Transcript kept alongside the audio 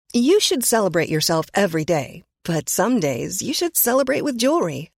You should celebrate yourself every day, but some days you should celebrate with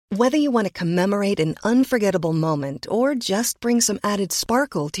jewelry. Whether you want to commemorate an unforgettable moment or just bring some added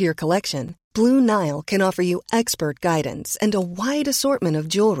sparkle to your collection, Blue Nile can offer you expert guidance and a wide assortment of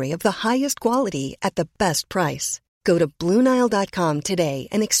jewelry of the highest quality at the best price. Go to BlueNile.com today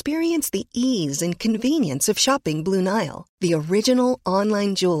and experience the ease and convenience of shopping Blue Nile, the original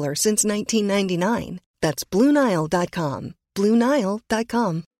online jeweler since 1999. That's BlueNile.com.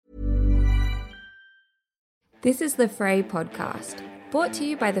 BlueNile.com. This is the Frey podcast, brought to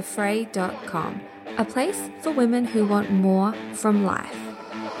you by thefrey.com, a place for women who want more from life.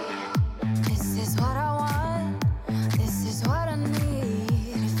 This is what I want, this is what I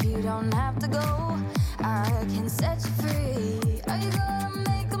need. If you don't have to go, I can set you free. Are you gonna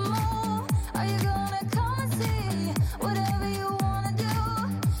make a move? Are you gonna come and see? Whatever you wanna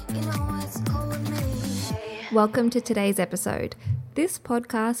do, you know what's cool with me. Welcome to today's episode. This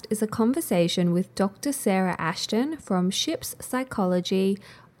podcast is a conversation with Dr. Sarah Ashton from Ships Psychology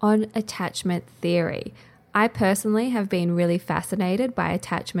on attachment theory. I personally have been really fascinated by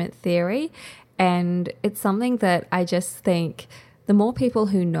attachment theory, and it's something that I just think the more people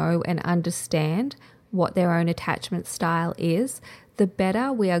who know and understand what their own attachment style is, the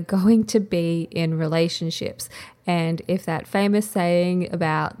better we are going to be in relationships. And if that famous saying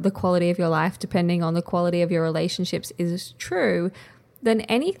about the quality of your life depending on the quality of your relationships is true, then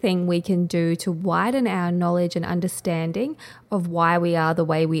anything we can do to widen our knowledge and understanding of why we are the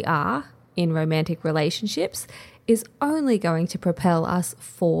way we are in romantic relationships is only going to propel us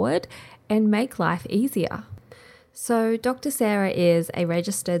forward and make life easier. So Dr. Sarah is a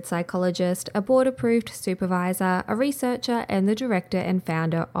registered psychologist, a board-approved supervisor, a researcher, and the director and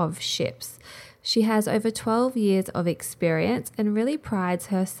founder of Ships. She has over 12 years of experience and really prides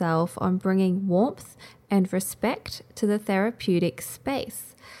herself on bringing warmth and respect to the therapeutic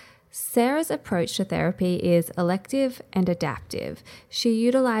space. Sarah's approach to therapy is elective and adaptive. She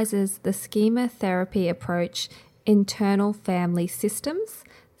utilizes the schema therapy approach, internal family systems,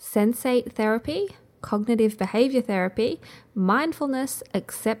 sensate therapy, cognitive behavior therapy, mindfulness,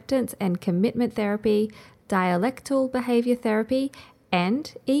 acceptance and commitment therapy, dialectal behavior therapy,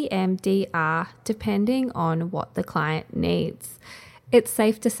 and EMDR, depending on what the client needs. It's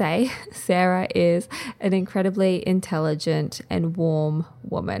safe to say Sarah is an incredibly intelligent and warm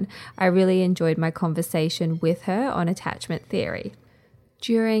woman. I really enjoyed my conversation with her on attachment theory.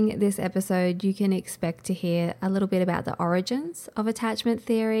 During this episode, you can expect to hear a little bit about the origins of attachment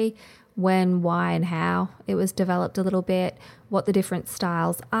theory, when, why, and how it was developed a little bit, what the different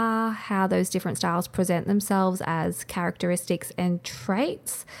styles are, how those different styles present themselves as characteristics and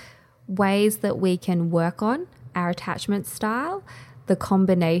traits, ways that we can work on our attachment style, the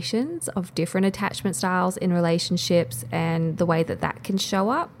combinations of different attachment styles in relationships and the way that that can show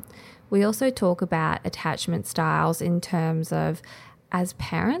up. We also talk about attachment styles in terms of, as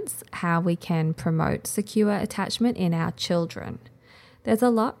parents, how we can promote secure attachment in our children. There's a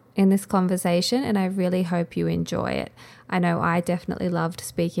lot in this conversation and I really hope you enjoy it. I know I definitely loved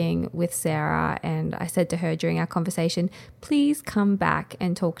speaking with Sarah, and I said to her during our conversation, please come back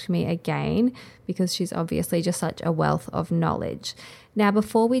and talk to me again, because she's obviously just such a wealth of knowledge. Now,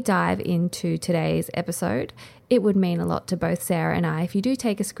 before we dive into today's episode, it would mean a lot to both Sarah and I if you do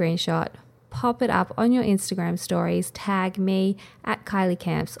take a screenshot, pop it up on your Instagram stories, tag me at Kylie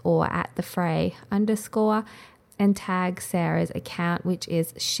Camps or at @thefrey_, and tag Sarah's account, which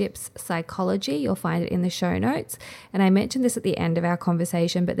is Ships Psychology. You'll find it in the show notes. And I mentioned this at the end of our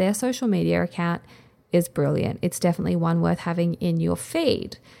conversation, but their social media account is brilliant. It's definitely one worth having in your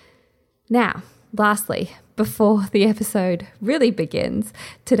feed. Now, lastly, before the episode really begins,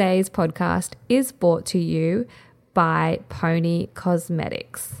 today's podcast is brought to you by Pony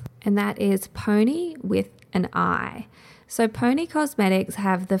Cosmetics. And that is Pony with an I. So Pony Cosmetics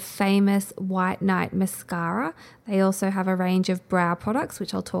have the famous White Night Mascara. They also have a range of brow products,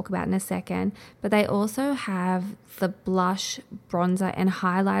 which I'll talk about in a second. But they also have the blush, bronzer, and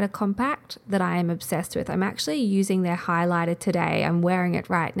highlighter compact that I am obsessed with. I'm actually using their highlighter today. I'm wearing it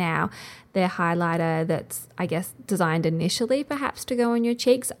right now. Their highlighter that's, I guess, designed initially perhaps to go on your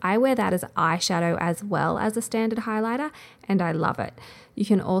cheeks. I wear that as eyeshadow as well as a standard highlighter, and I love it. You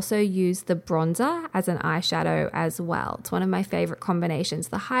can also use the bronzer as an eyeshadow as well. It's one of my favorite combinations.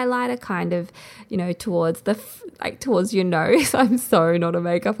 The highlighter kind of, towards your nose. I'm so not a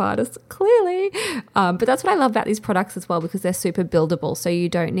makeup artist, clearly. But that's what I love about these products as well, because they're super buildable. So you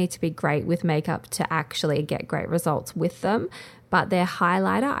don't need to be great with makeup to actually get great results with them. But their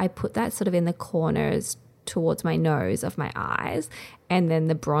highlighter, I put that sort of in the corners towards my nose of my eyes, and then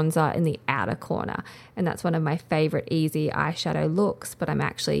the bronzer in the outer corner. And that's one of my favorite easy eyeshadow looks, but I'm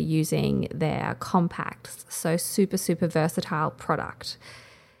actually using their compacts. So super, super versatile product.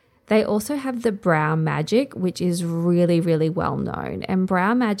 They also have the Brow Magic, which is really, really well known. And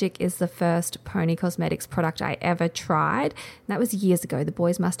Brow Magic is the first Pony Cosmetics product I ever tried. That was years ago. The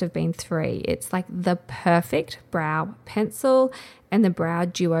boys must have been 3. It's like the perfect brow pencil, and the Brow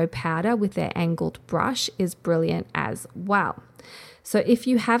Duo powder with their angled brush is brilliant as well. So if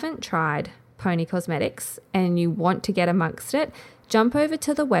you haven't tried Pony Cosmetics and you want to get amongst it, jump over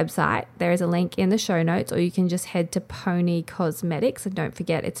to the website. There is a link in the show notes, or you can just head to Pony Cosmetics, and don't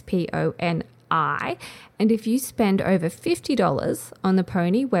forget it's PONI. And if you spend over $50 on the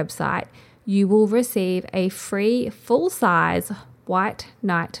Pony website, you will receive a free full-size white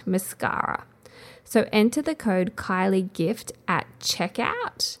night mascara. So enter the code KylieGift at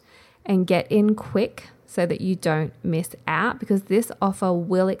checkout and get in quick so that you don't miss out, because this offer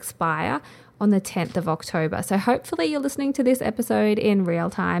will expire on the 10th of October. So hopefully you're listening to this episode in real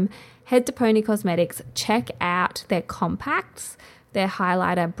time. Head to Pony Cosmetics, check out their compacts. Their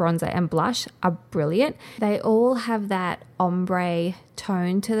highlighter, bronzer, and blush are brilliant. They all have that ombre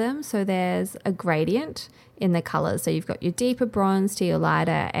tone to them. So there's a gradient in the colors. So you've got your deeper bronze to your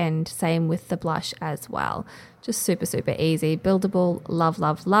lighter, and same with the blush as well. Just super, super easy, buildable, love,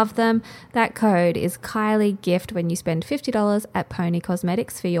 love, love them. That code is KylieGift when you spend $50 at Pony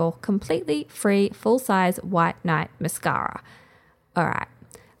Cosmetics for your completely free full-size white night mascara. All right,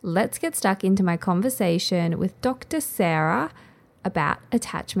 let's get stuck into my conversation with Dr. Sarah about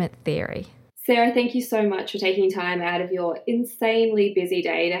attachment theory. Sarah, thank you so much for taking time out of your insanely busy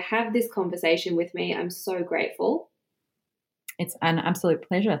day to have this conversation with me. I'm so grateful. It's an absolute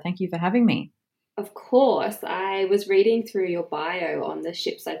pleasure. Thank you for having me. Of course. I was reading through your bio on the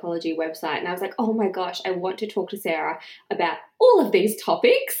Ship Psychology website, and I was like, oh my gosh, I want to talk to Sarah about all of these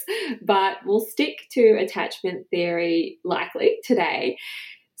topics, but we'll stick to attachment theory likely today.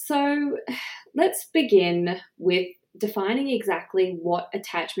 So let's begin with defining exactly what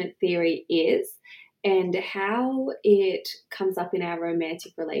attachment theory is and how it comes up in our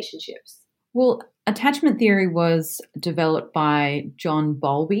romantic relationships. Well, attachment theory was developed by John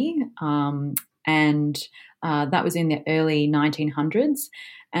Bowlby, and that was in the early 1900s.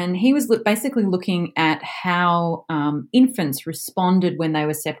 And he was basically looking at how infants responded when they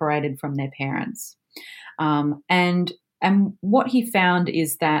were separated from their parents. And what he found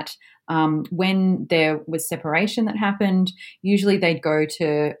is that when there was separation that happened, usually they'd go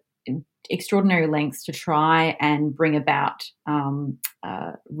to extraordinary lengths to try and bring about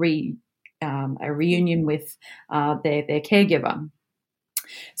a reunion with their caregiver.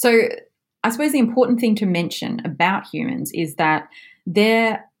 So I suppose the important thing to mention about humans is that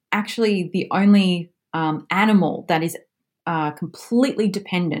they're actually the only animal that is completely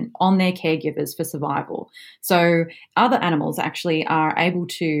dependent on their caregivers for survival. So other animals actually are able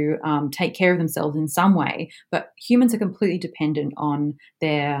to take care of themselves in some way, but humans are completely dependent on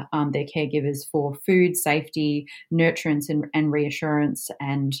their caregivers for food, safety, nurturance, and reassurance,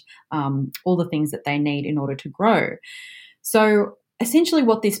 and all the things that they need in order to grow. So essentially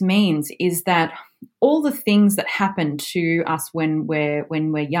what this means is that all the things that happen to us when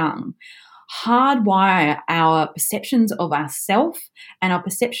we're young hardwire our perceptions of ourselves and our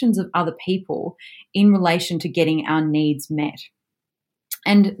perceptions of other people in relation to getting our needs met.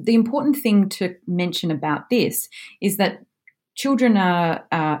 And the important thing to mention about this is that children are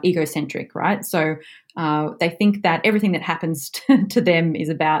egocentric, right? So they think that everything that happens to them is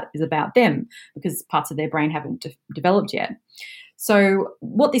about them because parts of their brain haven't developed yet. So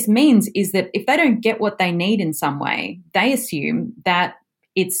what this means is that if they don't get what they need in some way, they assume that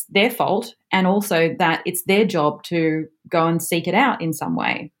it's their fault and also that it's their job to go and seek it out in some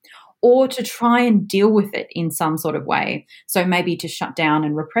way or to try and deal with it in some sort of way. So maybe to shut down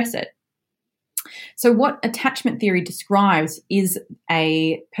and repress it. So what attachment theory describes is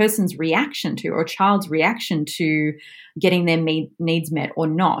a person's reaction to, or a child's reaction to, getting their needs met or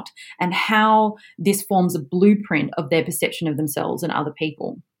not, and how this forms a blueprint of their perception of themselves and other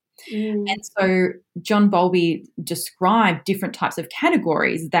people. And so John Bowlby described different types of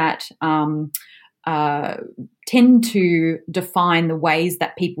categories that tend to define the ways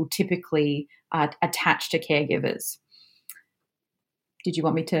that people typically attach to caregivers. Did you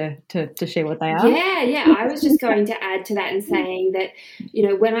want me to share what they are? Yeah. I was just going to add to that and saying that,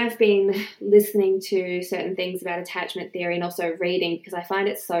 when I've been listening to certain things about attachment theory and also reading, because I find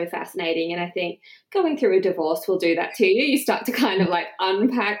it so fascinating, and I think going through a divorce will do that to you. You start to kind of like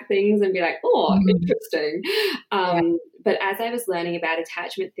unpack things and be like, oh, interesting. But as I was learning about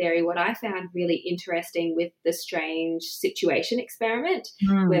attachment theory, what I found really interesting with the strange situation experiment,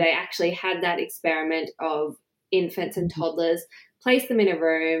 where they actually had that experiment of infants and toddlers, place them in a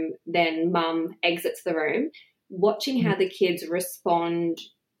room, then mum exits the room, watching how the kids respond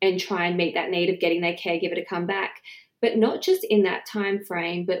and try and meet that need of getting their caregiver to come back. But not just in that time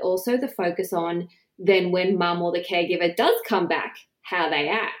frame, but also the focus on then when mum or the caregiver does come back, how they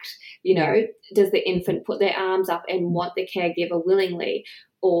act. You know, does the infant put their arms up and want the caregiver willingly?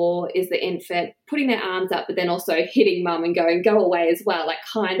 Or is the infant putting their arms up but then also hitting mum and going, go away as well, like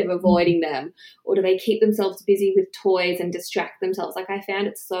kind of avoiding them? Or do they keep themselves busy with toys and distract themselves? Like, I found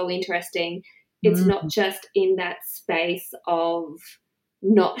it so interesting. It's not just in that space of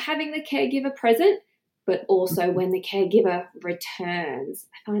not having the caregiver present, but also when the caregiver returns.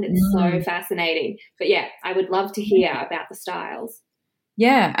 I find it so fascinating. But, yeah, I would love to hear about the styles.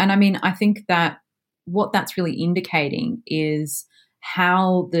 Yeah, and I mean, I think that what that's really indicating is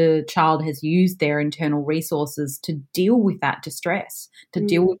how the child has used their internal resources to deal with that distress, to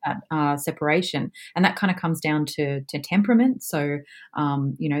deal with that separation. And that kind of comes down to temperament. So,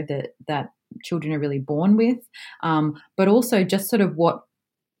 you know, that children are really born with, but also just sort of what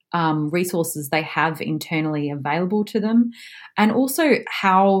resources they have internally available to them, and also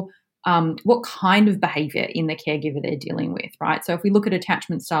how what kind of behavior in the caregiver they're dealing with, right? So if we look at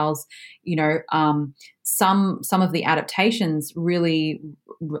attachment styles, you know, some of the adaptations really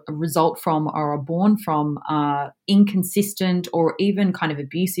result from or are born from inconsistent or even kind of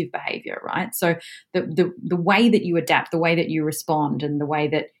abusive behavior, right? So the way that you adapt, the way that you respond, and the way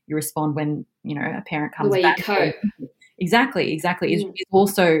that you respond when, you know, a parent comes back. The way you cope. Exactly. Is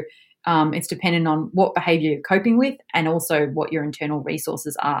also it's dependent on what behavior you're coping with and also what your internal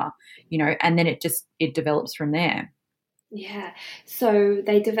resources are, you know, and then it develops from there. Yeah. So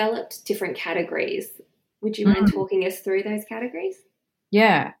they developed different categories. Would you mind talking us through those categories?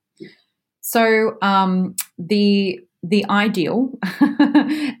 Yeah. So the ideal,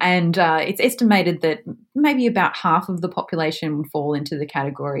 and it's estimated that maybe about half of the population would fall into the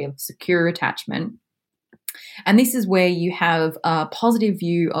category of secure attachment. And this is where you have a positive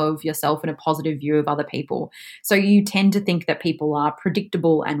view of yourself and a positive view of other people. So you tend to think that people are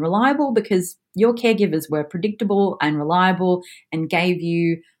predictable and reliable because your caregivers were predictable and reliable and gave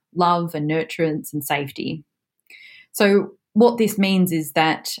you love and nurturance and safety. So what this means is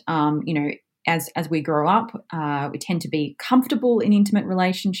that, you know, as we grow up, we tend to be comfortable in intimate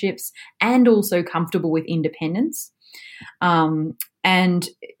relationships and also comfortable with independence. And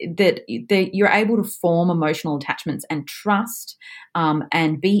that you're able to form emotional attachments and trust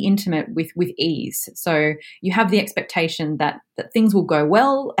and be intimate with ease. So you have the expectation that things will go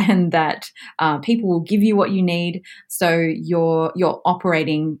well and that people will give you what you need. So you're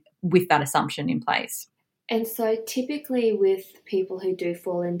operating with that assumption in place. And so typically with people who do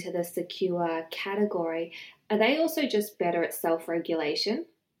fall into the secure category, are they also just better at self-regulation?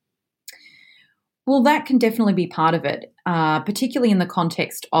 Well, that can definitely be part of it, particularly in the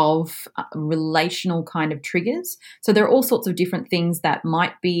context of relational kind of triggers. So there are all sorts of different things that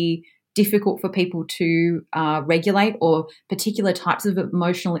might be difficult for people to regulate, or particular types of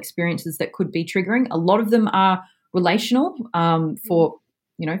emotional experiences that could be triggering. A lot of them are relational for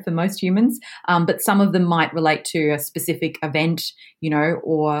most humans, but some of them might relate to a specific event, you know,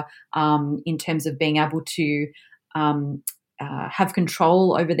 or in terms of being able to have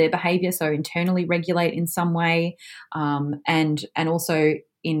control over their behaviour, so internally regulate in some way, and also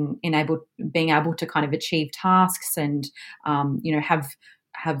being able to kind of achieve tasks and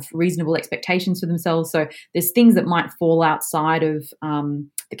have reasonable expectations for themselves. So there's things that might fall outside of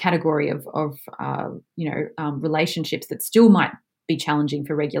the category of relationships that still might be challenging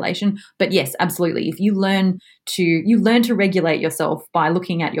for regulation. But yes, absolutely. If you learn to regulate yourself by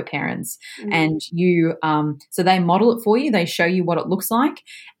looking at your parents, and so they model it for you, they show you what it looks like,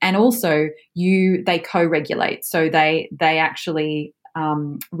 and also they co-regulate. So they actually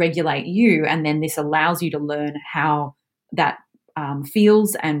regulate you, and then this allows you to learn how that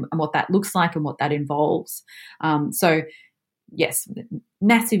feels and what that looks like and what that involves. So yes,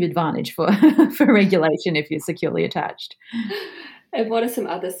 massive advantage for regulation if you're securely attached. And what are some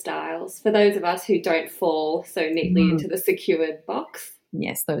other styles for those of us who don't fall so neatly into the secured box?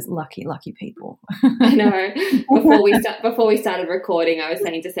 Yes, those lucky people. I know. Before we started recording, I was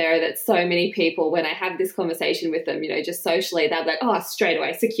saying to Sarah that so many people, when I have this conversation with them, you know, just socially, they're like, oh, straight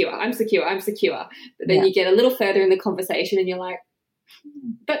away, secure. I'm secure. But then you get a little further in the conversation and you're like,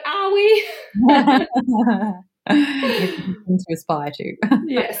 but are we? To aspire to.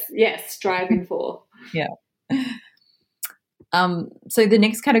 Yes, striving for. Yeah. So the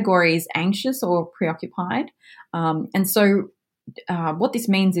next category is anxious or preoccupied. And so what this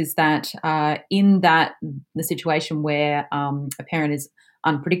means is that the situation where a parent is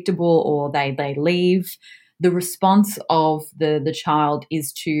unpredictable or they leave, the response of the child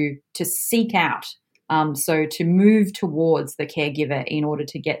is to seek out, so to move towards the caregiver in order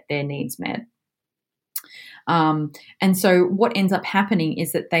to get their needs met. And so what ends up happening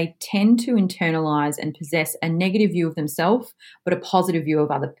is that they tend to internalize and possess a negative view of themselves, but a positive view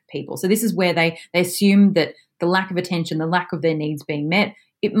of other people. So this is where they assume that the lack of attention, the lack of their needs being met,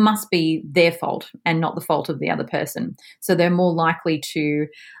 it must be their fault and not the fault of the other person. So they're more likely to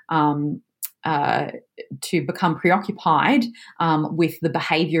become preoccupied with the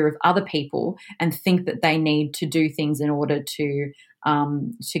behavior of other people and think that they need to do things in order to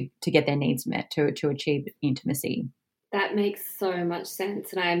get their needs met, to achieve intimacy. That makes so much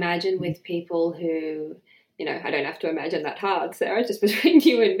sense. And I imagine with people who, I don't have to imagine that hard, Sarah, just between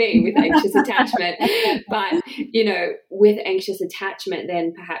you and me with anxious attachment. But, with anxious attachment,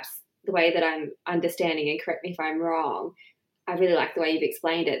 then perhaps the way that I'm understanding, and correct me if I'm wrong, I really like the way you've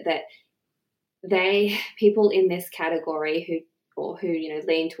explained it, that people in this category who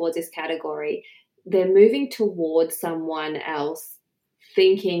lean towards this category, they're moving towards someone else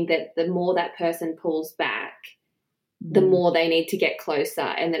thinking that the more that person pulls back, the more they need to get closer,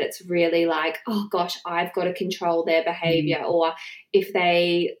 and that it's really like, oh gosh, I've got to control their behavior. Or if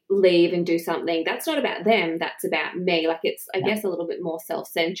they leave and do something, that's not about them, that's about me. Like it's, I guess, a little bit more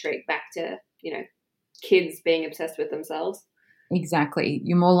self-centric, back to, kids being obsessed with themselves. Exactly.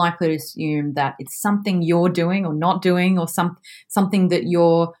 You're more likely to assume that it's something you're doing or not doing, or something that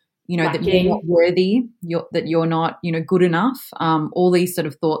you're, that you're not worthy, that you're not, good enough. All these sort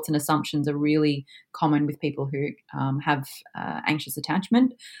of thoughts and assumptions are really common with people who have anxious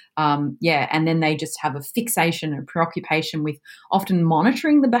attachment. And then they just have a fixation and preoccupation with often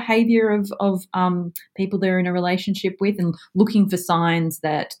monitoring the behavior of people they're in a relationship with and looking for signs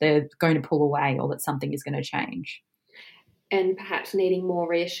that they're going to pull away or that something is going to change. And perhaps needing more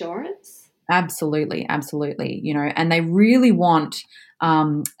reassurance? Absolutely. And they really want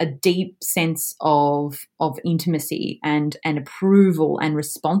a deep sense of intimacy and approval and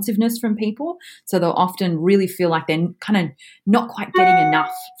responsiveness from people. So they'll often really feel like they're kind of not quite getting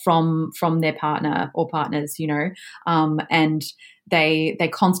enough from their partner or partners, and they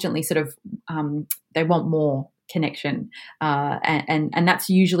constantly sort of they want more connection, and that's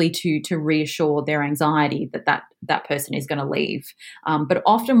usually to reassure their anxiety that person is going to leave. But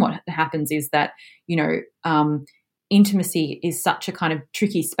often what happens is that intimacy is such a kind of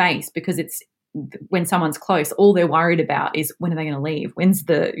tricky space, because it's when someone's close, all they're worried about is when are they going to leave? When's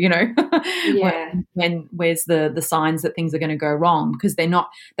the where's the signs that things are going to go wrong? Because they don't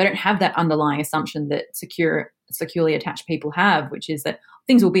have that underlying assumption that securely attached people have, which is that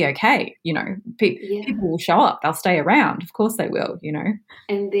things will be okay. People will show up, they'll stay around. Of course they will.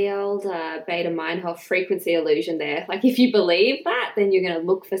 And the old Baader-Meinhof frequency illusion there. Like if you believe that, then you're going to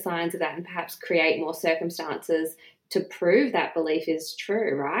look for signs of that and perhaps create more circumstances to prove that belief is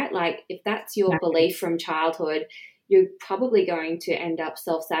true, right? Like if that's your belief from childhood, you're probably going to end up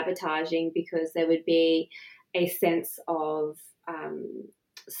self-sabotaging, because there would be a sense of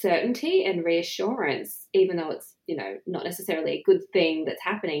certainty and reassurance, even though it's, not necessarily a good thing that's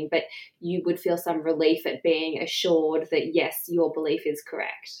happening, but you would feel some relief at being assured that, yes, your belief is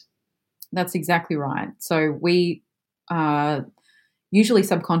correct. That's exactly right. So we usually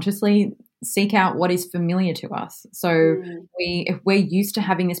subconsciously seek out what is familiar to us. So if we're used to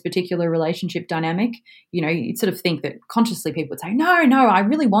having this particular relationship dynamic, you'd sort of think that consciously people would say, no, I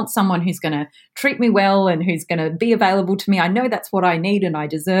really want someone who's going to treat me well and who's going to be available to me. I know that's what I need and I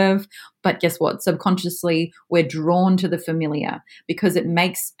deserve. But guess what? Subconsciously, we're drawn to the familiar because it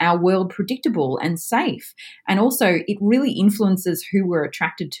makes our world predictable and safe. And also it really influences who we're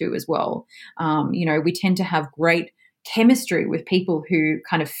attracted to as well. We tend to have great chemistry with people who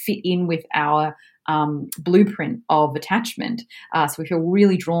kind of fit in with our blueprint of attachment. So we feel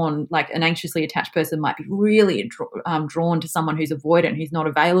really drawn, like an anxiously attached person might be really drawn to someone who's avoidant, who's not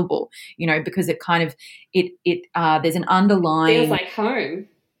available, because it kind of, there's an underlying... Feels like home.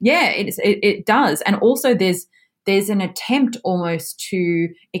 Yeah, it does. And also there's an attempt almost to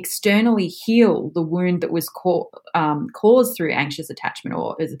externally heal the wound that was caused through anxious attachment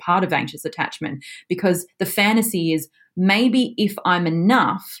or as a part of anxious attachment, because the fantasy is maybe if I'm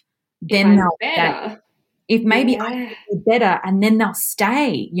enough, then they'll stay. If maybe I can be better and then they'll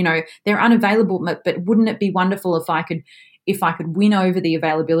stay. They're unavailable, but wouldn't it be wonderful if I could win over the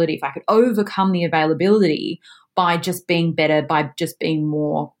availability, if I could overcome the availability, by just being better, by just being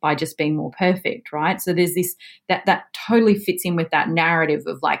more perfect, right? So there's this that totally fits in with that narrative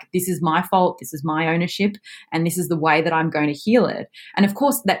of like, this is my fault, this is my ownership, and this is the way that I'm going to heal it. And of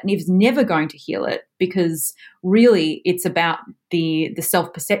course, that is never going to heal it, because really it's about the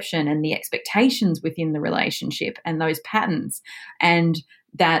self-perception and the expectations within the relationship and those patterns, and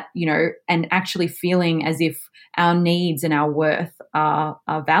that, you know, and actually feeling as if our needs and our worth are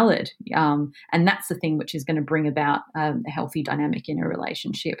valid. And that's the thing which is going to bring about a healthy dynamic in a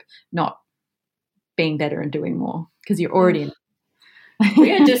relationship, not being better and doing more, because you're already in.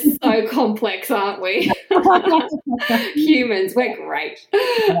 We are just so complex, aren't we? Humans, we're great.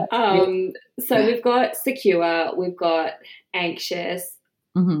 So we've got secure, we've got anxious.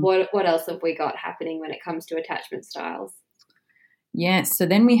 Mm-hmm. What else have we got happening when it comes to attachment styles? Yes. So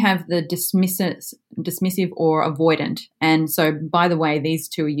then we have the dismissive or avoidant. And so, by the way, these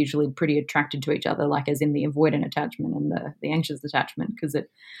two are usually pretty attracted to each other, like as in the avoidant attachment and the anxious attachment, because it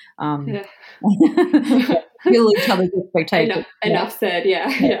feel each other's expectations. Enough said,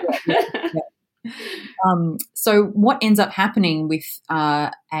 yeah. So what ends up happening with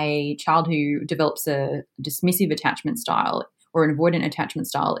a child who develops a dismissive attachment style or an avoidant attachment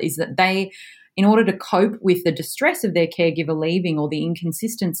style is that they, in order to cope with the distress of their caregiver leaving or the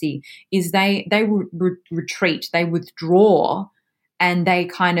inconsistency, is they retreat, they withdraw, and they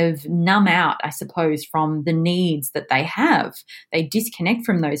kind of numb out, I suppose, from the needs that they have. They disconnect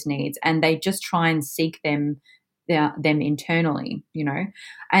from those needs and they just try and seek them internally, you know.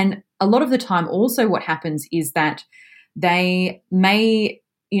 And a lot of the time also what happens is that they may,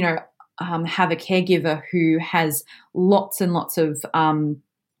 you know, have a caregiver who has lots and lots of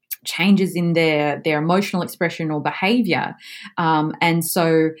changes in their emotional expression or behavior. And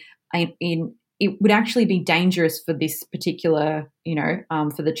so it would actually be dangerous for this particular, you know,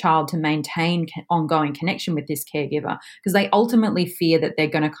 for the child to maintain ongoing connection with this caregiver, because they ultimately fear that they're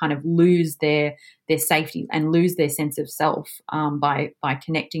going to kind of lose their safety and lose their sense of self by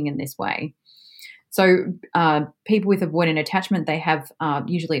connecting in this way. So people with avoidant attachment, they have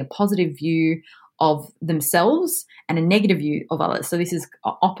usually a positive view of themselves and a negative view of others. So this is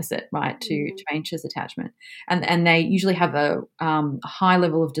opposite, right, to anxious attachment. And they usually have a high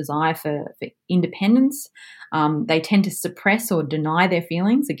level of desire for independence. They tend to suppress or deny their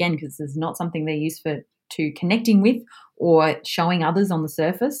feelings, again, because this is not something they're used to connecting with or showing others on the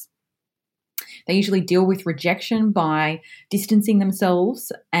surface. They usually deal with rejection by distancing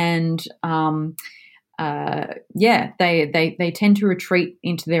themselves and they tend to retreat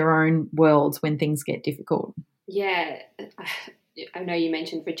into their own worlds when things get difficult. Yeah, I know you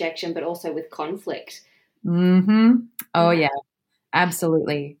mentioned rejection, but also with conflict. Mm-hmm. Oh, yeah,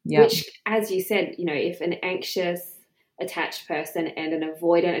 absolutely. Yeah. Which, as you said, you know, if an anxious attached person and an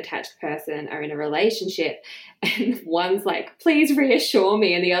avoidant attached person are in a relationship and one's like, please reassure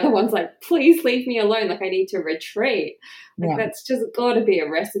me, and the other one's like, please leave me alone, like I need to retreat. Like that's just got to be a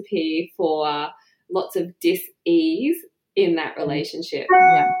recipe for lots of dis-ease in that relationship.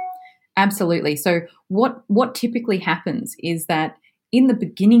 Yeah, absolutely. So what typically happens is that in the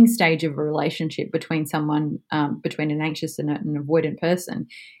beginning stage of a relationship between someone, between an anxious and an avoidant person,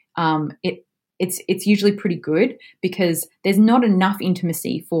 it's usually pretty good because there's not enough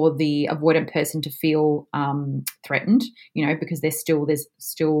intimacy for the avoidant person to feel threatened, you know, because there's still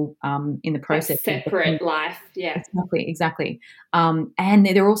in the process. Like separate life, yeah. Exactly. And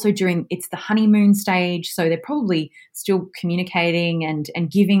they're also it's the honeymoon stage, so they're probably still communicating and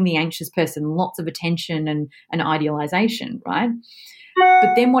giving the anxious person lots of attention and idealization, right?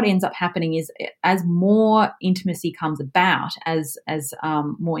 But then what ends up happening is as more intimacy comes about, as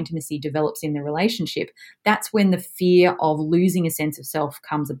more intimacy develops in the relationship, that's when the fear of losing a sense of self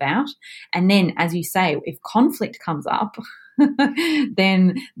comes about. And then, as you say, if conflict comes up,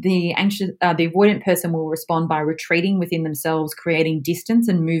 then the avoidant person will respond by retreating within themselves, creating distance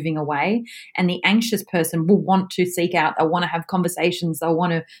and moving away. And the anxious person will want to seek out, they want to have conversations, they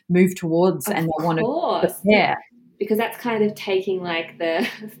want to move towards, and they want to prepare. Because that's kind of taking like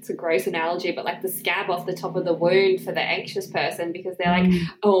it's a gross analogy, but like the scab off the top of the wound for the anxious person, because they're like,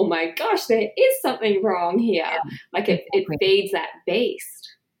 oh my gosh, there is something wrong here. Yeah, like it feeds that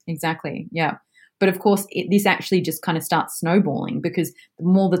beast. Exactly, yeah. But of course, this actually just kind of starts snowballing, because the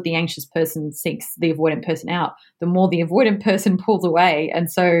more that the anxious person seeks the avoidant person out, the more the avoidant person pulls away.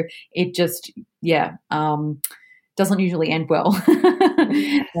 And so it just, doesn't usually end well.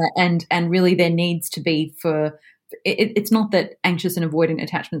 And really there needs to be for it's not that anxious and avoidant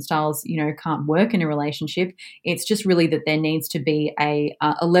attachment styles, can't work in a relationship. It's just really that there needs to be a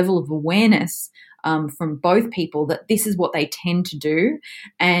level of awareness from both people that this is what they tend to do,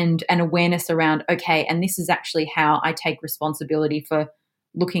 and an awareness around, okay, and this is actually how I take responsibility for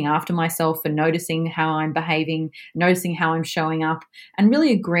looking after myself, for noticing how I'm behaving, noticing how I'm showing up, and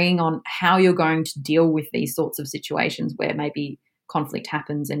really agreeing on how you're going to deal with these sorts of situations where maybe conflict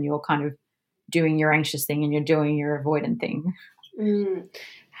happens and you're kind of doing your anxious thing and you're doing your avoidant thing.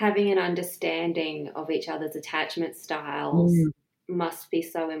 Having an understanding of each other's attachment styles must be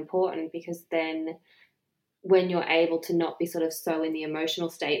so important, because then when you're able to not be sort of so in the emotional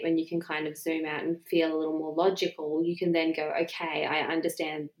state, when you can kind of zoom out and feel a little more logical, you can then go, okay, I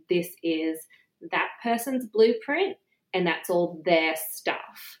understand this is that person's blueprint and that's all their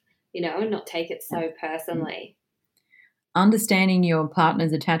stuff, and not take it so personally. Understanding your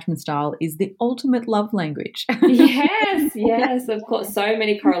partner's attachment style is the ultimate love language. Yes, of course. So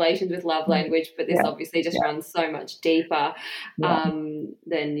many correlations with love language, but this obviously just runs so much deeper than,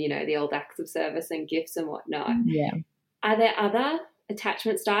 the old acts of service and gifts and whatnot. Yeah. Are there other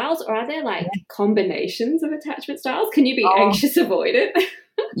attachment styles, or are there combinations of attachment styles? Can you be anxious avoidant?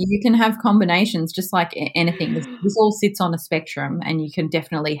 You can have combinations, just like anything. This all sits on a spectrum, and you can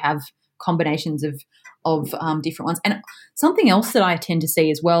definitely have combinations of different ones. And something else that I tend to see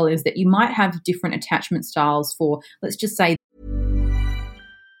as well is that you might have different attachment styles for, let's just say.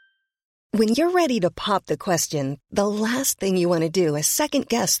 When you're ready to pop the question, the last thing you want to do is second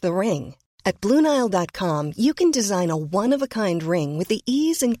guess the ring. At BlueNile.com, you can design a one-of-a-kind ring with the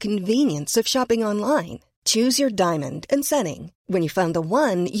ease and convenience of shopping online. Choose your diamond and setting. When you find the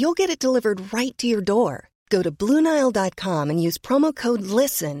one, you'll get it delivered right to your door. Go to BlueNile.com and use promo code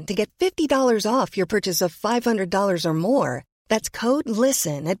LISTEN to get $50 off your purchase of $500 or more. That's code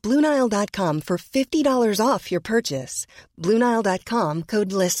LISTEN at BlueNile.com for $50 off your purchase. BlueNile.com,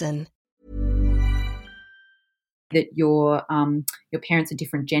 code LISTEN. That your parents are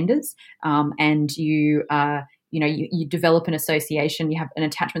different genders, and you develop an association. You have an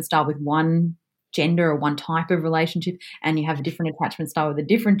attachment style with one gender or one type of relationship, and you have a different attachment style with a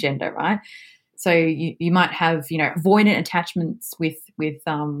different gender, right? So you might have, avoidant attachments with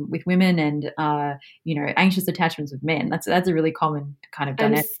women, and anxious attachments with men. That's a really common kind of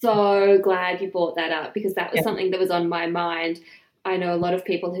dynamic. I'm so glad you brought that up, because that was something that was on my mind. I know a lot of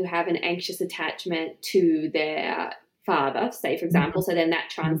people who have an anxious attachment to their father, say, for example, so then that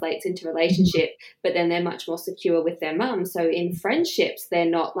translates into relationship, but then they're much more secure with their mum. So in friendships, they're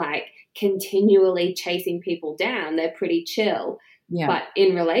not continually chasing people down. They're pretty chill. Yeah. But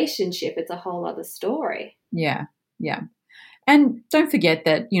in relationship, it's a whole other story. Yeah, yeah. And don't forget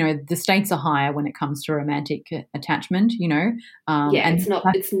that, the stakes are higher when it comes to romantic attachment, and it's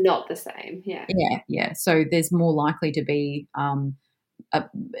not the same. Yeah. Yeah. So there's more likely to be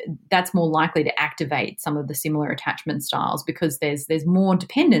that's more likely to activate some of the similar attachment styles, because there's more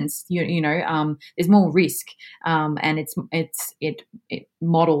dependence, there's more risk, and it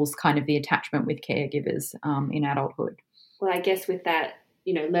models kind of the attachment with caregivers in adulthood. Well, I guess with that,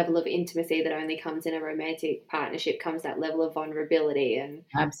 level of intimacy that only comes in a romantic partnership comes that level of vulnerability. And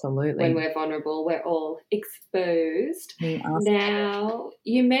absolutely, when we're vulnerable, we're all exposed. Now,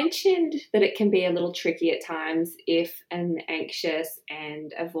 you mentioned that it can be a little tricky at times if an anxious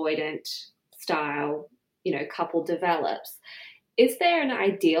and avoidant style, couple develops. Is there an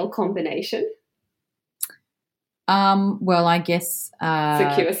ideal combination? Well, I guess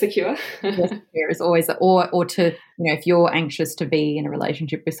secure. There is always, or to, if you're anxious to be in a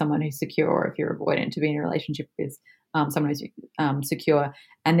relationship with someone who's secure, or if you're avoidant to be in a relationship with someone who's secure.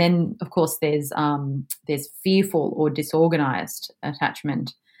 And then, of course, there's fearful or disorganized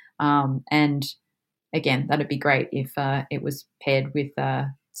attachment. And again, that'd be great if it was paired with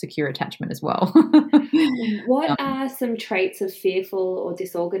secure attachment as well. What are some traits of fearful or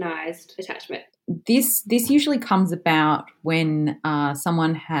disorganized attachment? This usually comes about when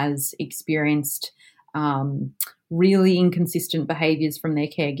someone has experienced really inconsistent behaviours from their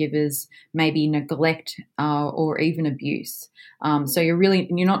caregivers, maybe neglect or even abuse. So you're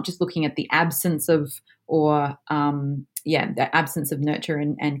not just looking at the absence of the absence of nurture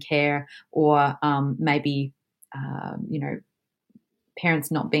and care, or maybe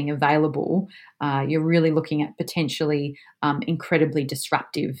parents not being available. You're really looking at potentially incredibly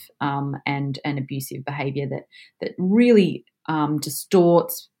disruptive and abusive behaviour that really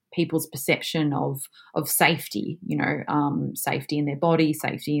distorts people's perception of safety, safety in their body,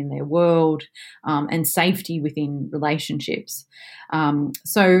 safety in their world, and safety within relationships.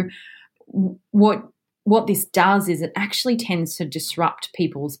 So what what this does is it actually tends to disrupt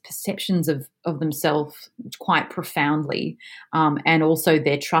people's perceptions of themselves quite profoundly, and also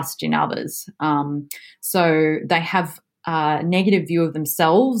their trust in others. So they have a negative view of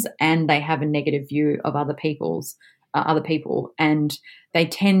themselves, and they have a negative view of other people, and they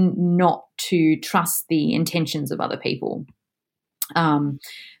tend not to trust the intentions of other people.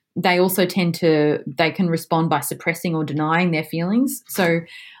 They also they can respond by suppressing or denying their feelings. So,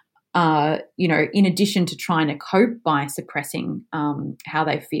 in addition to trying to cope by suppressing how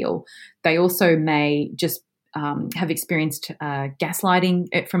they feel, they also may just have experienced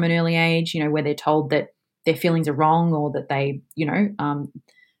gaslighting from an early age, where they're told that their feelings are wrong, or that they,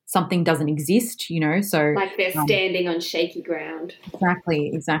 something doesn't exist, so like they're standing on shaky ground.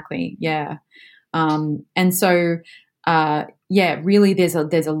 Exactly. Yeah. And so, really there's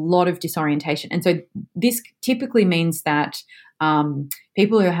a lot of disorientation. And so this typically means that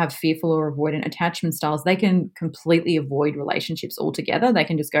people who have fearful or avoidant attachment styles, they can completely avoid relationships altogether. They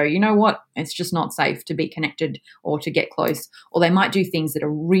can just go, you know what, it's just not safe to be connected or to get close. Or they might do things that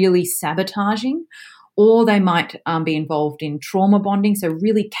are really sabotaging, or they might be involved in trauma bonding, so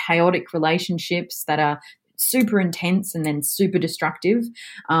really chaotic relationships that are super intense and then super destructive.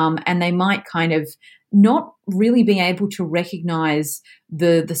 And they might kind of not really be able to recognize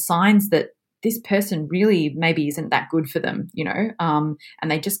the signs that this person really maybe isn't that good for them, and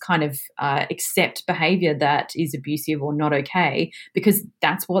they just kind of accept behavior that is abusive or not okay, because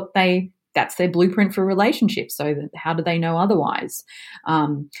that's their blueprint for relationships. So how do they know otherwise?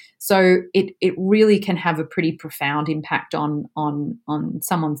 So it really can have a pretty profound impact on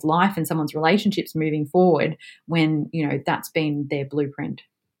someone's life and someone's relationships moving forward when, that's been their blueprint.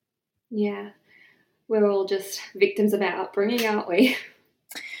 Yeah. We're all just victims of our upbringing, aren't we?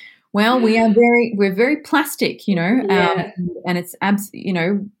 Well, we're very plastic, Yeah. And it's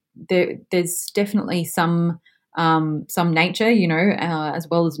there's definitely some nature, as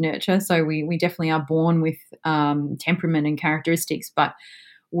well as nurture. So we definitely are born with temperament and characteristics, but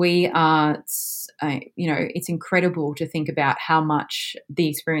we are, it's incredible to think about how much the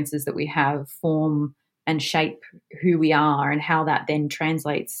experiences that we have form and shape who we are, and how that then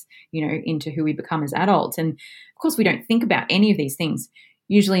translates, into who we become as adults. And of course, we don't think about any of these things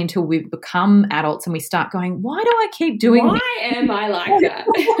usually until we've become adults and we start going, why do I keep doing this? Why am I like that?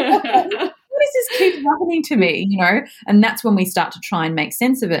 What does this keep happening to me, And that's when we start to try and make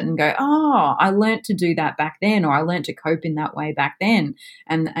sense of it and go, oh, I learned to do that back then, or I learned to cope in that way back then.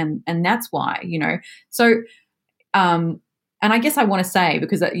 And that's why, So, and I guess I want to say,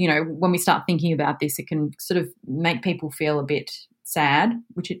 because, when we start thinking about this, it can sort of make people feel a bit sad,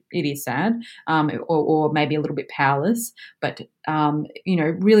 which it is sad, or maybe a little bit powerless. But,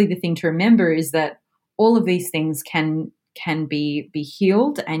 really the thing to remember is that all of these things can be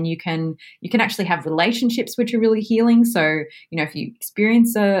healed, and you can actually have relationships which are really healing. So, if you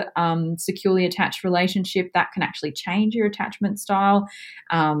experience a securely attached relationship, that can actually change your attachment style.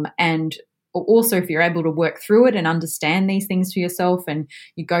 And also, if you're able to work through it and understand these things for yourself, and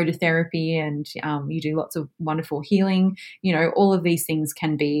you go to therapy and you do lots of wonderful healing, all of these things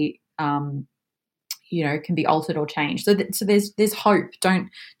can be can be altered or changed. So there's hope. Don't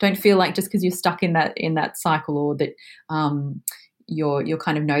feel like just because you're stuck in that cycle, or that you're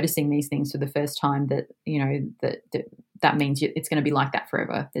kind of noticing these things for the first time, that that means it's going to be like that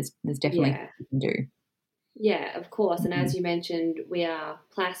forever. There's definitely things you can do. Yeah, of course. And as you mentioned, we are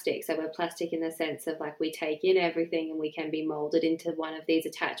plastic. So we're plastic in the sense of like we take in everything and we can be molded into one of these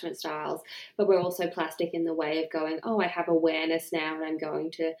attachment styles. But we're also plastic in the way of going, oh, I have awareness now and I'm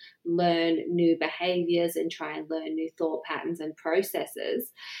going to learn new behaviors and try and learn new thought patterns and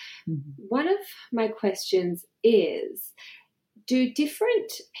processes. Mm-hmm. One of my questions is, do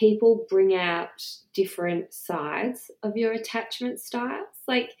different people bring out different sides of your attachment styles?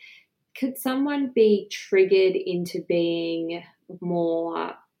 Like, could someone be triggered into being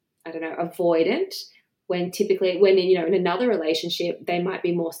more, avoidant when in another relationship they might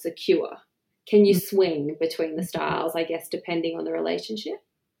be more secure? Can you swing between the styles, I guess, depending on the relationship?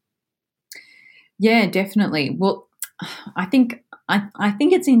 Yeah, definitely. Well, I think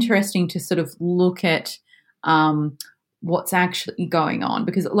it's interesting to sort of look at what's actually going on,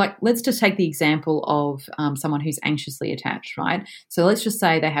 because let's just take the example of someone who's anxiously attached, right? So let's just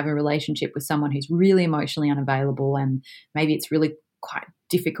say they have a relationship with someone who's really emotionally unavailable, and maybe it's really quite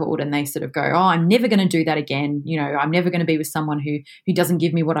difficult, and they sort of go, oh, I'm never going to do that again. I'm never going to be with someone who doesn't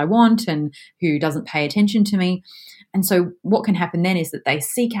give me what I want and who doesn't pay attention to me. And so what can happen then is that they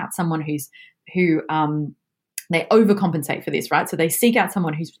seek out someone who they overcompensate for this, right? So they seek out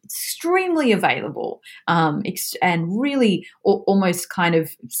someone who's extremely available, and really almost kind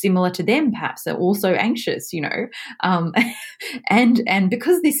of similar to them, perhaps. They're also anxious, and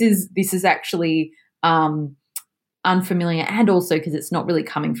because this is actually unfamiliar, and also because it's not really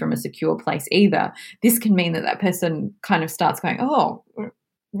coming from a secure place either, this can mean that person kind of starts going, oh,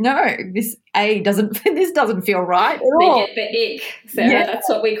 no, this doesn't feel right at all. They get the ick, Sarah. That's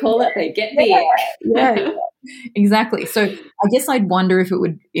what we call it. They get the ick. Yeah. Exactly. So I guess I'd wonder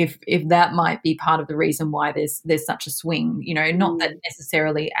if that might be part of the reason why there's such a swing. Not that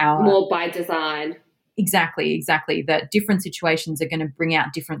necessarily more by design. Exactly. That different situations are going to bring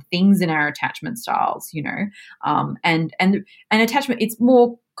out different things in our attachment styles. And attachment, it's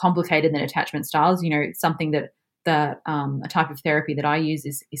more complicated than attachment styles. It's something that a type of therapy that I use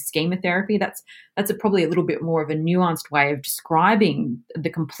is schema therapy. That's probably a little bit more of a nuanced way of describing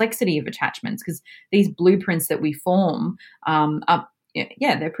the complexity of attachments, because these blueprints that we form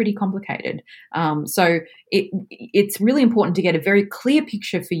they're pretty complicated. So it's really important to get a very clear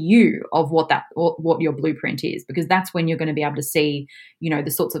picture for you of what your blueprint is, because that's when you're going to be able to see,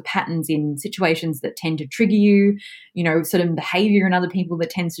 the sorts of patterns in situations that tend to trigger you, certain behavior in other people that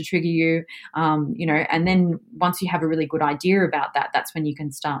tends to trigger you, and then once you have a really good idea about that, that's when you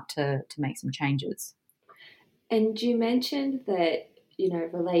can start to make some changes. And you mentioned that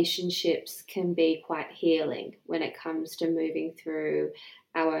relationships can be quite healing when it comes to moving through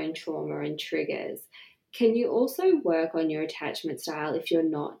our own trauma and triggers. Can you also work on your attachment style if you're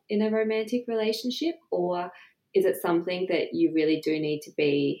not in a romantic relationship, or is it something that you really do need to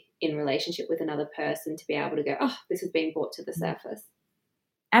be in relationship with another person to be able to go, oh, this has been brought to the surface?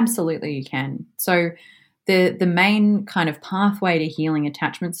 Absolutely, you can. So the main kind of pathway to healing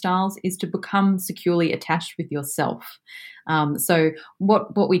attachment styles is to become securely attached with yourself. So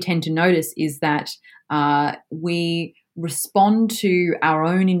what we tend to notice is that we respond to our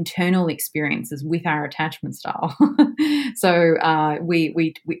own internal experiences with our attachment style. So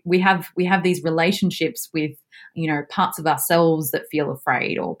we have these relationships with parts of ourselves that feel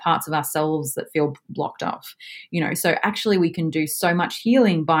afraid, or parts of ourselves that feel blocked off. So actually we can do so much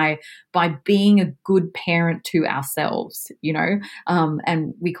healing by being a good parent to ourselves.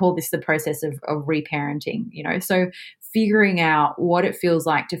 And we call this the process of reparenting. So figuring out what it feels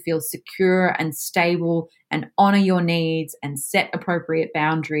like to feel secure and stable and honor your needs and set appropriate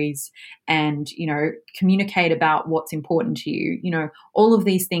boundaries and, communicate about what's important to you. All of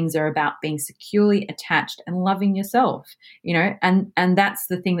these things are about being securely attached and loving yourself, and that's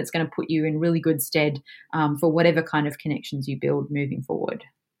the thing that's going to put you in really good stead for whatever kind of connections you build moving forward.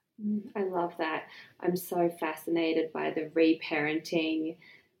 I love that. I'm so fascinated by the reparenting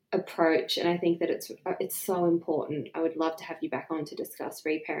approach, and I think that it's so important. I would love to have you back on to discuss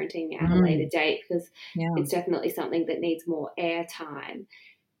reparenting at a later date, because it's definitely something that needs more airtime.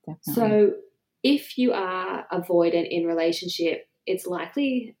 Definitely. So if you are avoidant in relationship, it's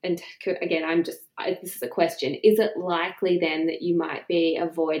likely, and again, this is a question, is it likely then that you might be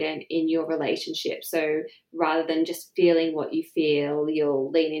avoidant in your relationship? So rather than just feeling what you feel,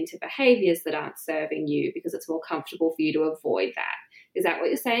 you'll lean into behaviors that aren't serving you because it's more comfortable for you to avoid that. Is that what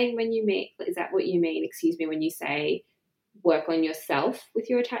you're saying when you mean, when you say work on yourself with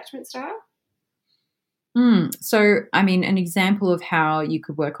your attachment style? So, an example of how you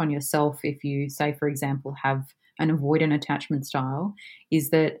could work on yourself if you, say, for example, have an avoidant attachment style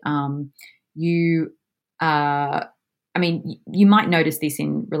is that you might notice this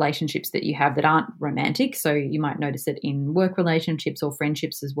in relationships that you have that aren't romantic. So you might notice it in work relationships or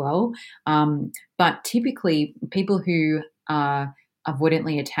friendships as well. But typically people who are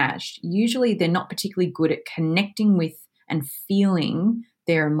avoidantly attached, usually they're not particularly good at connecting with and feeling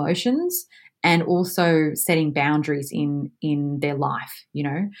their emotions and also setting boundaries in their life,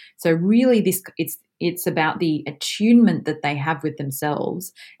 So really it's about the attunement that they have with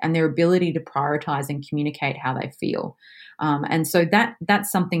themselves and their ability to prioritize and communicate how they feel. And so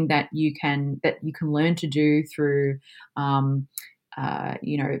that's something that you can learn to do through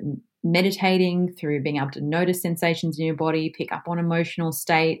meditating, through being able to notice sensations in your body, pick up on emotional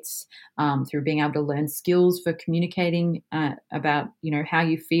states, through being able to learn skills for communicating about how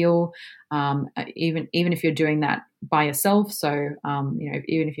you feel, even if you're doing that by yourself. So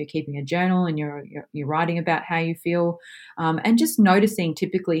even if you're keeping a journal and you're writing about how you feel, and just noticing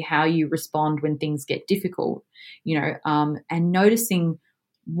typically how you respond when things get difficult, and noticing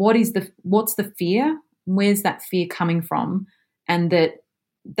what's the fear, where's that fear coming from, and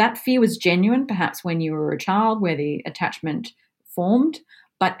that fear was genuine perhaps when you were a child where the attachment formed,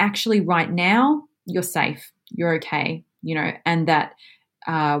 but actually right now you're safe, you're okay, and that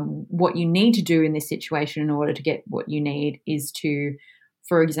what you need to do in this situation in order to get what you need is to,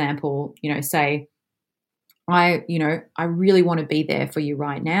 for example, say, I really want to be there for you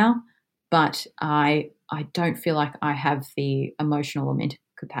right now, but I don't feel like I have the emotional or mental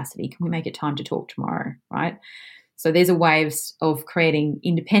capacity. Can we make it time to talk tomorrow, right? So there's a way of creating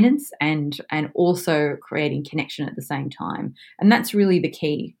independence and also creating connection at the same time. And that's really the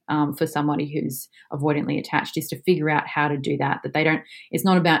key for somebody who's avoidantly attached, is to figure out how to do that, it's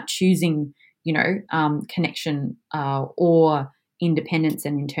not about choosing, connection or independence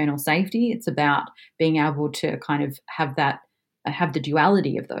and internal safety. It's about being able to kind of have the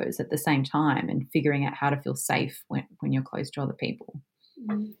duality of those at the same time and figuring out how to feel safe when you're close to other people.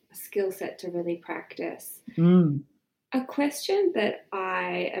 A skill set to really practice. Mm. A question that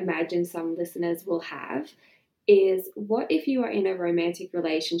I imagine some listeners will have is, what if you are in a romantic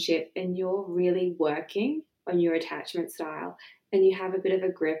relationship and you're really working on your attachment style and you have a bit of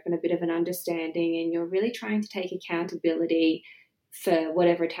a grip and a bit of an understanding and you're really trying to take accountability for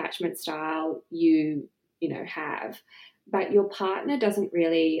whatever attachment style you have, but your partner doesn't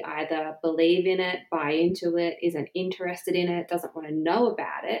really either believe in it, buy into it, isn't interested in it, doesn't want to know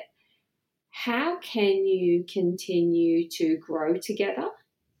about it? How can you continue to grow together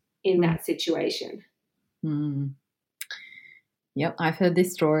in that situation? Mm. Yep, I've heard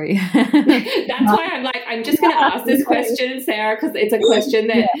this story. That's why I'm just going to ask this question, Sarah, because it's a question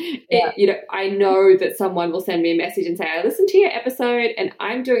that, I know that someone will send me a message and say, I listened to your episode and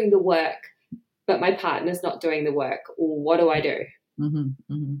I'm doing the work, but my partner's not doing the work. What do I do? Mm-hmm,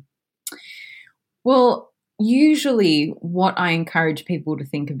 mm-hmm. Well, usually what I encourage people to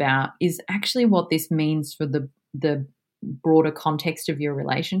think about is actually what this means for the broader context of your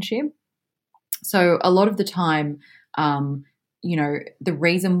relationship. So a lot of the time, the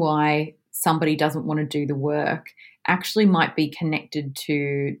reason why somebody doesn't want to do the work actually might be connected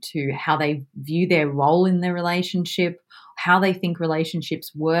to how they view their role in the relationship, how they think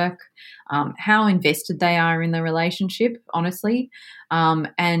relationships work, how invested they are in the relationship, honestly,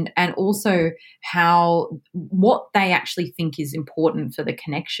 and also what they actually think is important for the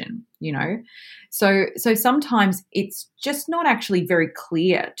connection, So sometimes it's just not actually very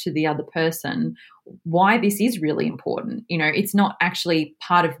clear to the other person why this is really important. It's not actually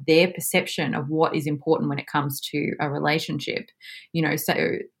part of their perception of what is important when it comes to a relationship,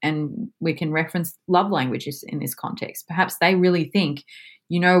 and we can reference love languages in this context. Perhaps they really think,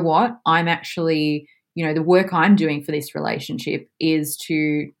 what, I'm actually, the work I'm doing for this relationship is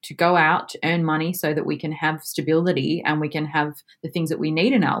to go out, to earn money so that we can have stability and we can have the things that we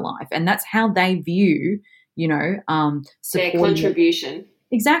need in our life. And that's how they view, their contribution.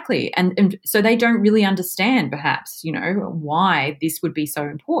 Exactly. And so they don't really understand perhaps, why this would be so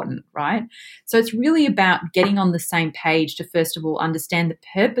important, right? So it's really about getting on the same page to, first of all, understand the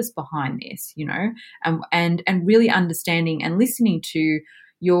purpose behind this, and really understanding and listening to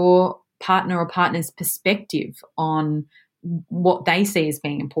your partner or partner's perspective on what they see as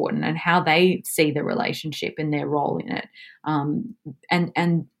being important and how they see the relationship and their role in it. And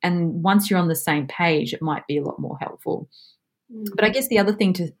once you're on the same page, it might be a lot more helpful. But I guess the other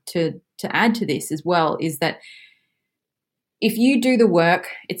thing to add to this as well is that if you do the work,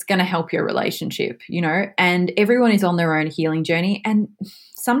 it's going to help your relationship, and everyone is on their own healing journey. And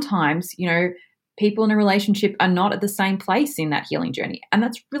sometimes, people in a relationship are not at the same place in that healing journey, and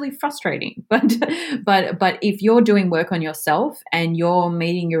that's really frustrating. But if you're doing work on yourself and you're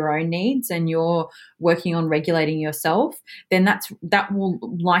meeting your own needs and you're working on regulating yourself, then that will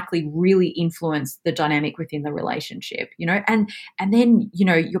likely really influence the dynamic within the relationship, and then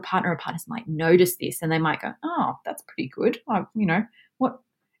your partner or partners might notice this and they might go, oh, that's pretty good, what.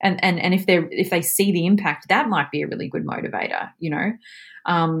 And if they see the impact, that might be a really good motivator,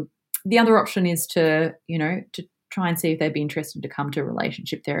 The other option is to try and see if they'd be interested to come to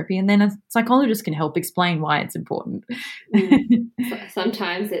relationship therapy, and then a psychologist can help explain why it's important.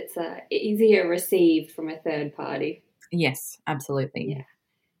 Sometimes it's easier received from a third party. Yes, absolutely. Yeah.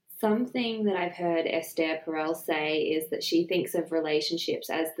 Something that I've heard Esther Perel say is that she thinks of relationships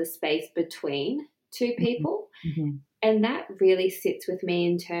as the space between two people. Mm-hmm. And that really sits with me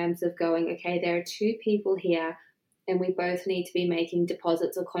in terms of going, okay, there are two people here, and we both need to be making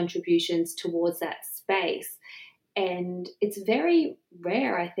deposits or contributions towards that space. And it's very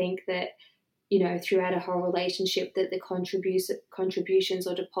rare, I think, that, throughout a whole relationship that the contributions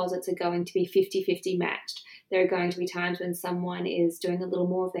or deposits are going to be 50-50 matched. There are going to be times when someone is doing a little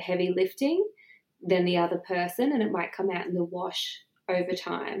more of the heavy lifting than the other person, and it might come out in the wash over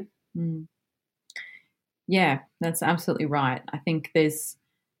time. Mm. Yeah, that's absolutely right. I think if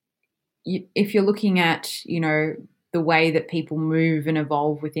you're looking at, the way that people move and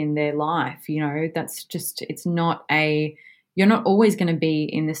evolve within their life. That's just, you're not always going to be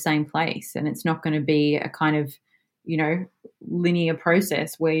in the same place, and it's not going to be a kind of, linear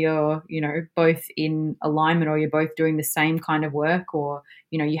process where you're, both in alignment, or you're both doing the same kind of work, or,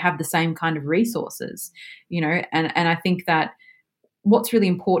 you have the same kind of resources, and I think that what's really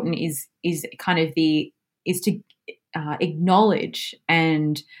important is to acknowledge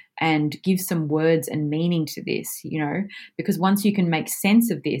and give some words and meaning to this, because once you can make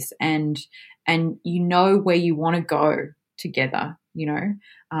sense of this and where you want to go together,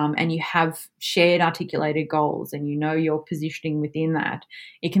 and you have shared articulated goals, and your positioning within that,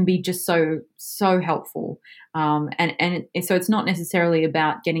 it can be just so helpful. So it's not necessarily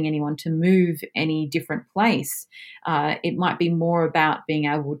about getting anyone to move any different place. It might be more about being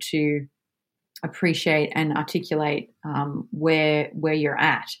able to appreciate and articulate where you're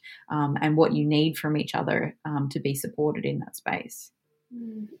at, and what you need from each other to be supported in that space.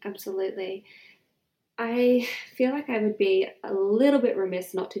 Absolutely. I feel like I would be a little bit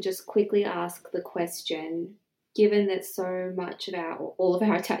remiss not to just quickly ask the question, given that so much of all of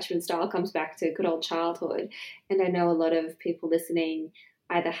our attachment style comes back to good old childhood, and I know a lot of people listening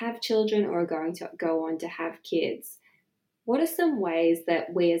either have children or are going to go on to have kids. What are some ways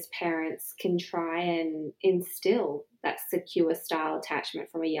that we as parents can try and instill that secure style attachment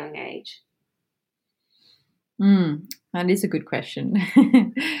from a young age? That is a good question.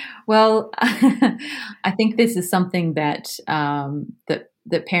 Well, I think this is something that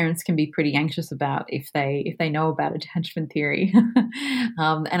that parents can be pretty anxious about if they know about attachment theory.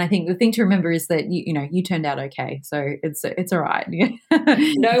 And I think the thing to remember is that you turned out okay, so it's all right.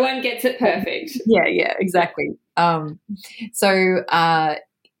 No one gets it perfect. Yeah, exactly.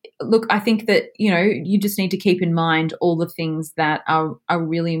 Look, I think that you just need to keep in mind all the things that are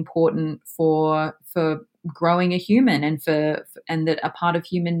really important for growing a human, and that are part of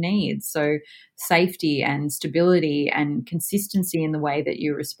human needs. So safety and stability and consistency in the way that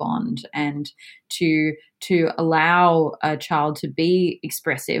you respond, and to allow a child to be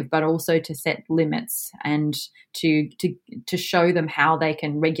expressive, but also to set limits, and to show them how they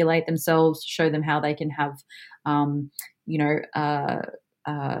can regulate themselves, to show them how they can have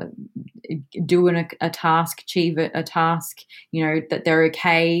do a task, achieve a task, that they're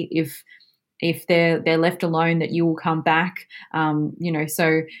okay if they're left alone, that you will come back.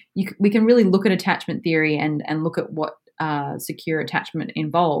 So we can really look at attachment theory and look at what secure attachment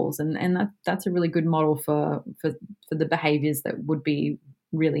involves, and that's a really good model for the behaviors that would be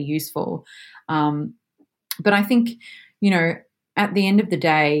really useful. But I think, at the end of the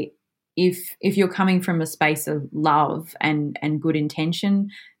day, if you're coming from a space of love and good intention,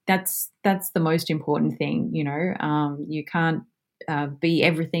 that's the most important thing. You can't be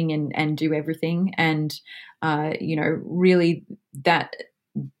everything and do everything, and really that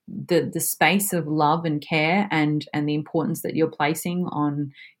the space of love and care and the importance that you're placing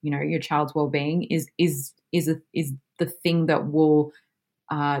on your child's well-being is the thing that will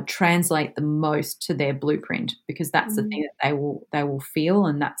translate the most to their blueprint, because that's the thing that they will feel,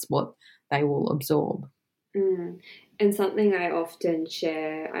 and that's what they will absorb. And something I often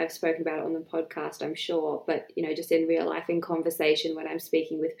share, I've spoken about it on the podcast, I'm sure, but just in real life, in conversation, when I'm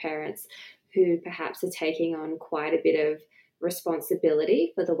speaking with parents who perhaps are taking on quite a bit of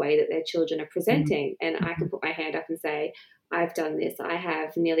responsibility for the way that their children are presenting. And I can put my hand up and say, I've done this. I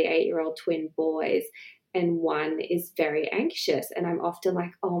have nearly 8-year-old twin boys, and one is very anxious, and I'm often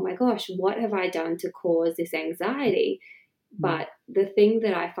like, oh my gosh, what have I done to cause this anxiety? But the thing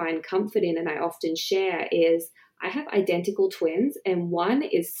that I find comfort in, and I often share, is I have identical twins, and one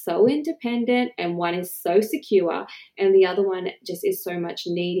is so independent and one is so secure, and the other one just is so much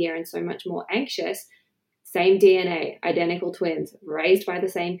needier and so much more anxious. Same DNA, identical twins, raised by the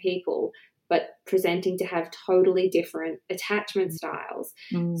same people, but presenting to have totally different attachment styles.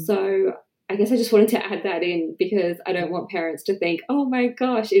 So I guess I just wanted to add that in, because I don't want parents to think, oh my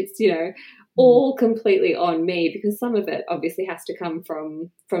gosh, it's, all completely on me, because some of it obviously has to come from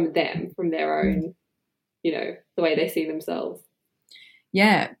them, from their own, the way they see themselves.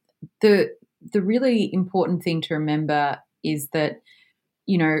 Yeah. The really important thing to remember is that,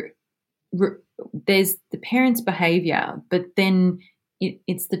 there's the parent's behavior, but then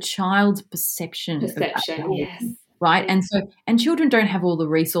it's the child's perception of that behavior, yes. right? And children don't have all the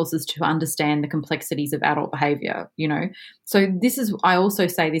resources to understand the complexities of adult behavior, So I also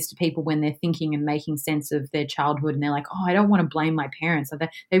say this to people when they're thinking and making sense of their childhood, and they're like, oh, I don't want to blame my parents.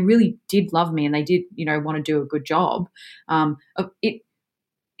 They really did love me, and they did, want to do a good job.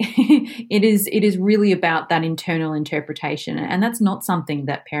 it is really about that internal interpretation, and that's not something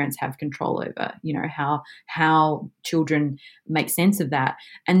that parents have control over. How children make sense of that,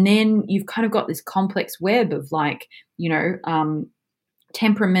 and then you've kind of got this complex web of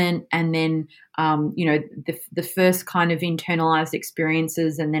temperament, and then the first kind of internalized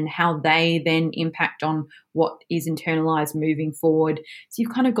experiences, and then how they then impact on what is internalized moving forward. So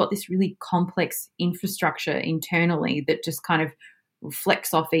you've kind of got this really complex infrastructure internally that just kind of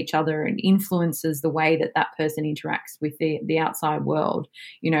reflects off each other and influences the way that person interacts with the outside world.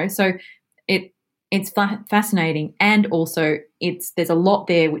 So it's fascinating, and also there's a lot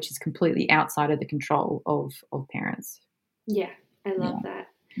there which is completely outside of the control of parents. Yeah, I love that.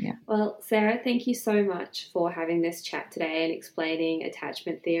 Yeah. Well, Sarah, thank you so much for having this chat today and explaining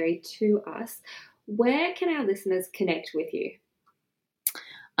attachment theory to us. Where can our listeners connect with you?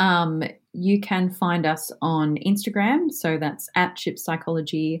 You can find us on Instagram, so that's at Ship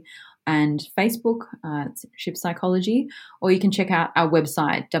Psychology, and Facebook, it's Ship Psychology, or you can check out our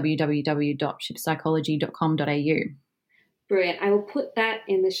website, www.shippsychology.com.au. Brilliant. I will put that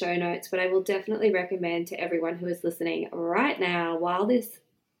in the show notes, but I will definitely recommend to everyone who is listening right now, while this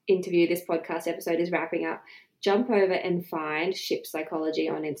podcast episode is wrapping up, jump over and find Ship Psychology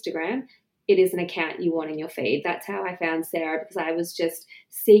on Instagram. It is an account you want in your feed. That's how I found Sarah, because I was just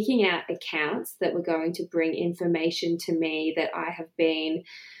seeking out accounts that were going to bring information to me that I have been,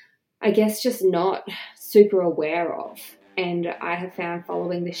 I guess, just not super aware of. And I have found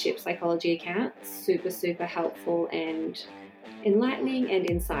following the Ship Psychology account super, super helpful and enlightening and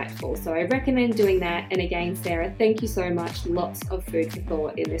insightful. So I recommend doing that. And again, Sarah, thank you so much. Lots of food for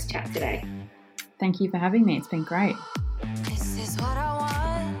thought in this chat today. Thank you for having me. It's been great. This is what I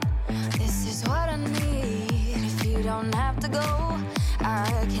want. This is what I need. If you don't have to go,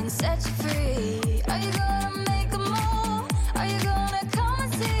 I can set you free. Are you gonna make a move? Are you gonna come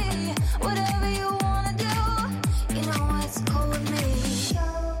and see? Whatever you wanna do, you know it's cool with me.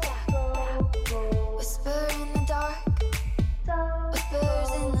 Whisper in the dark.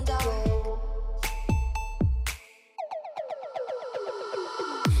 Whispers in the dark.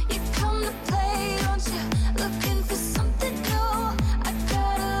 You come to play, don't you? Looking for something new. I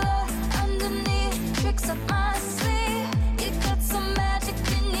got a lot underneath, tricks up my sleeve. You got some magic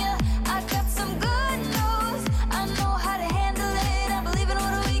in you. I got some good news. I know how to handle it. I believe in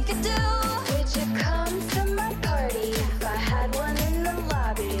what we could do. Would you come to my party if I had one in the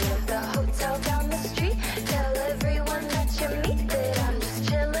lobby of the hotel down the street? Tell everyone that you meet that I'm just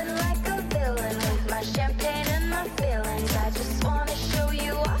chilling like a villain with my champagne and my feelings. I just wanna show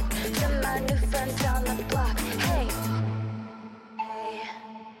you off to my new friends on the block. Hey, hey.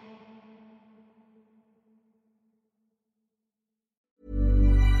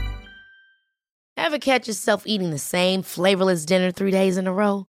 Ever catch yourself eating the same flavorless dinner 3 days in a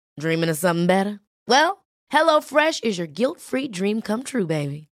row? Dreaming of something better? Well, HelloFresh is your guilt-free dream come true,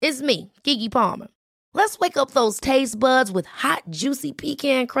 baby. It's me, Keke Palmer. Let's wake up those taste buds with hot, juicy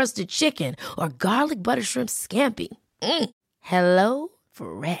pecan-crusted chicken or garlic butter shrimp scampi. Hello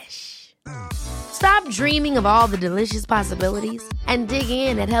Fresh. Stop dreaming of all the delicious possibilities and dig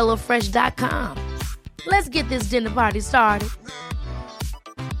in at HelloFresh.com. Let's get this dinner party started.